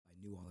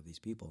these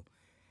people.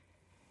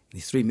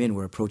 These three men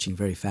were approaching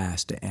very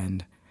fast,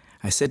 and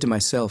I said to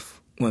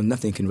myself, well,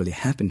 nothing can really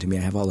happen to me.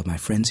 I have all of my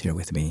friends here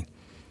with me.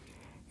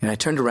 And I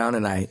turned around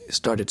and I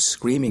started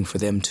screaming for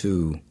them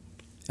to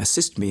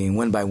assist me, and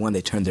one by one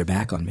they turned their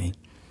back on me.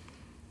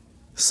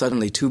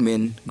 Suddenly, two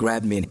men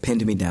grabbed me and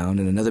pinned me down,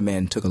 and another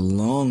man took a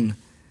long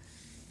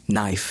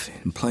knife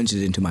and plunged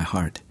it into my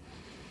heart.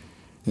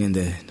 And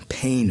the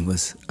pain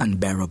was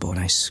unbearable, and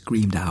I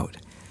screamed out,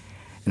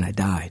 and I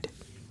died.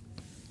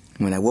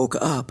 When I woke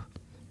up,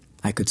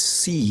 I could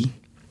see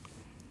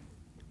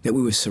that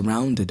we were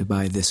surrounded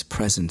by this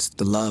presence.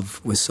 The love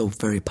was so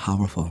very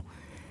powerful.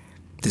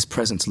 This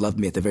presence loved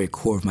me at the very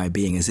core of my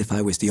being, as if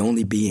I was the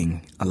only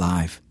being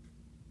alive.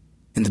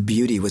 And the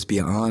beauty was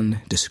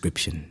beyond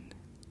description.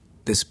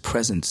 This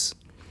presence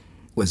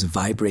was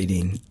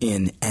vibrating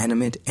in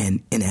animate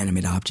and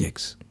inanimate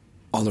objects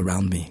all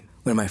around me.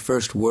 One of my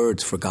first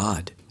words for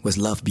God was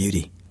love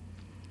beauty.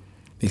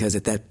 Because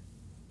at that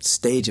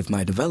stage of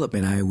my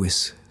development, I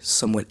was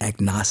somewhat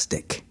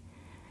agnostic.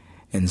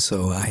 And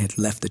so I had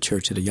left the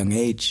church at a young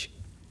age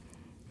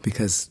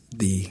because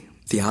the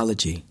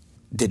theology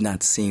did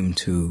not seem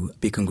to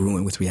be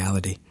congruent with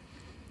reality.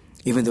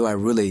 Even though I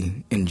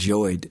really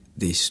enjoyed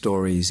the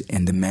stories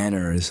and the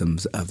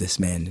mannerisms of this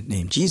man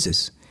named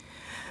Jesus,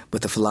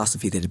 but the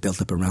philosophy that had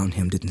built up around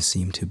him didn't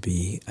seem to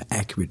be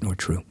accurate nor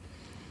true.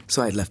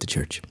 So I had left the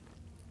church.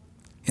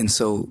 And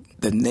so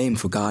the name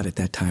for God at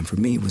that time for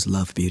me was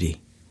love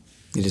beauty.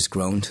 It has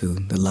grown to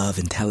the love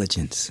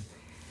intelligence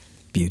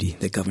beauty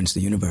that governs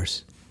the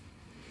universe.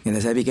 And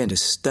as I began to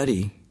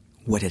study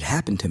what had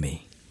happened to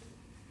me,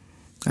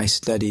 I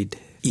studied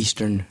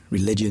Eastern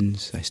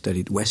religions, I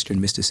studied Western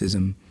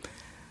mysticism,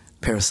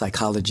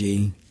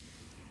 parapsychology,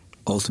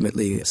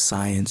 ultimately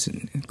science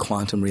and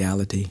quantum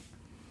reality.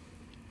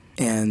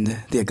 And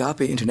the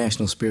Agape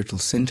International Spiritual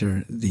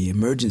Center, the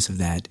emergence of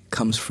that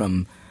comes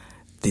from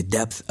the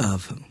depth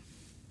of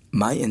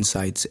my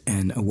insights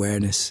and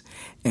awareness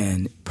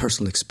and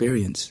personal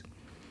experience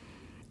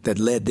that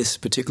led this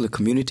particular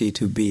community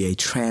to be a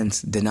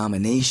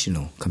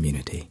trans-denominational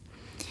community,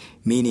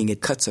 meaning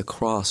it cuts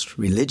across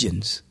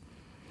religions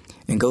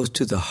and goes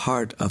to the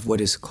heart of what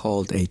is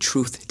called a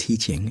truth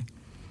teaching,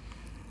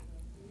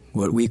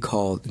 what we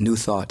call New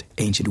Thought,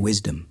 Ancient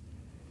Wisdom.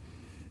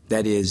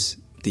 That is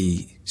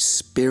the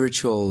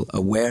spiritual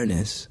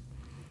awareness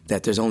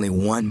that there's only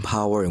one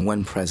power and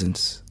one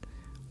presence,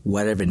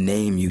 whatever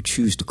name you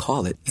choose to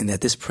call it, and that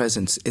this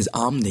presence is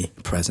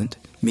omnipresent,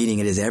 meaning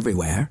it is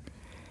everywhere,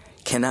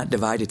 cannot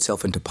divide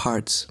itself into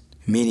parts,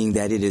 meaning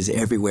that it is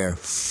everywhere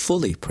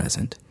fully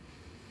present,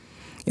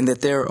 and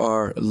that there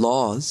are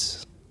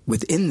laws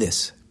within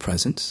this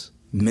presence,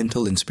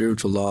 mental and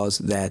spiritual laws,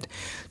 that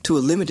to a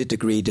limited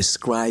degree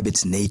describe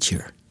its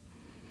nature.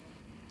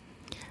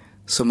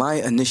 So my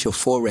initial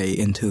foray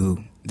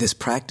into this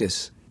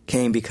practice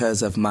came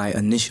because of my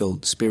initial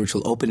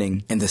spiritual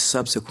opening, and the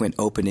subsequent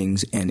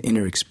openings and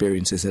inner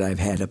experiences that I've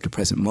had up to the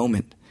present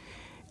moment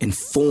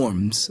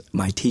informs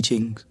my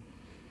teachings,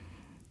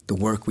 the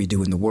work we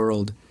do in the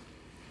world,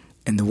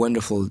 and the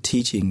wonderful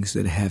teachings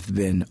that have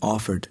been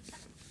offered.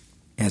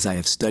 As I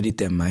have studied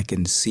them, I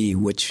can see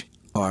which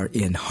are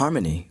in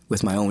harmony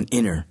with my own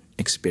inner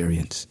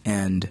experience.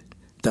 And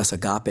thus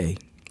agape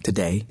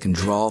today can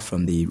draw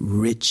from the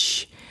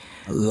rich,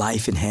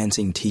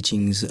 life-enhancing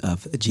teachings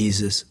of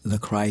Jesus the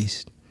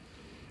Christ.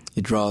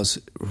 It draws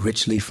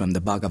richly from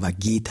the Bhagavad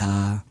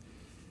Gita,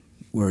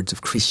 words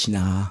of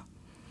Krishna.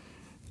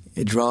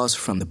 It draws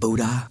from the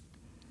Buddha.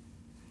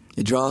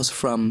 It draws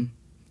from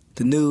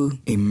the new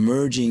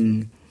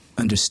emerging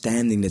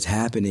understanding that's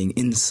happening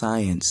in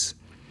science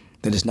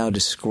that is now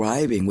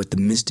describing what the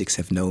mystics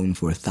have known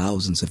for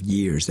thousands of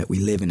years, that we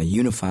live in a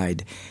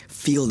unified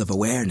field of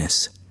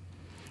awareness,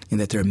 and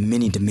that there are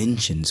many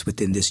dimensions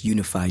within this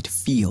unified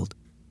field.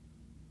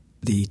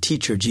 The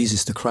teacher,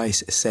 Jesus the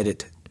Christ, said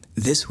it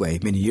this way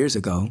many years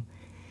ago.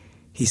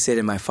 He said,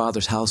 "In my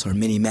Father's house are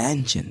many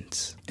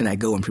mansions, and I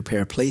go and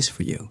prepare a place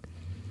for you."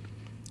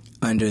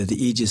 Under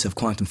the aegis of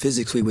quantum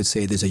physics, we would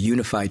say there's a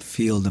unified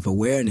field of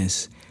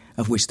awareness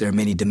of which there are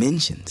many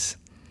dimensions.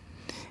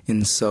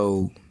 And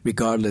so,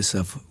 regardless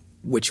of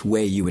which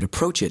way you would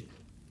approach it,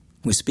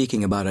 we're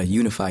speaking about a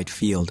unified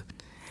field,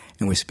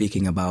 and we're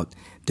speaking about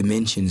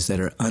dimensions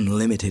that are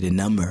unlimited in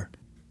number.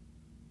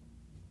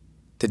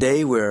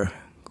 Today, we're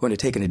going to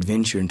take an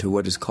adventure into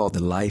what is called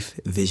the life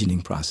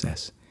visioning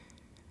process.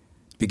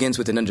 It begins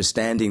with an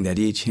understanding that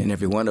each and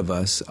every one of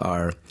us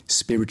are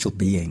spiritual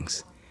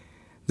beings.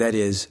 That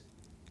is,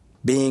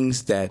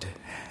 beings that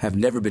have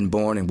never been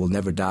born and will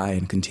never die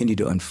and continue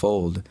to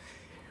unfold,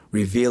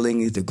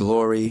 revealing the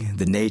glory,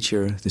 the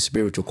nature, the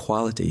spiritual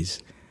qualities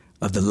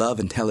of the love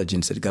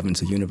intelligence that governs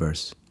the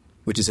universe,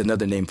 which is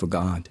another name for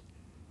God.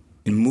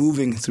 In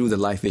moving through the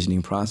life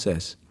visioning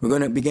process, we're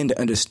going to begin to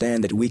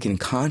understand that we can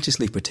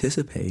consciously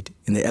participate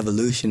in the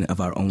evolution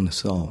of our own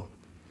soul.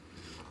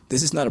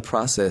 This is not a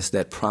process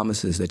that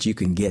promises that you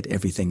can get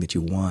everything that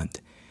you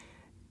want.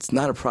 It's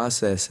not a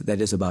process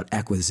that is about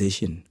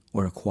acquisition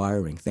or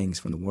acquiring things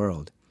from the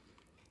world.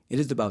 It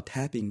is about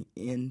tapping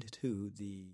into the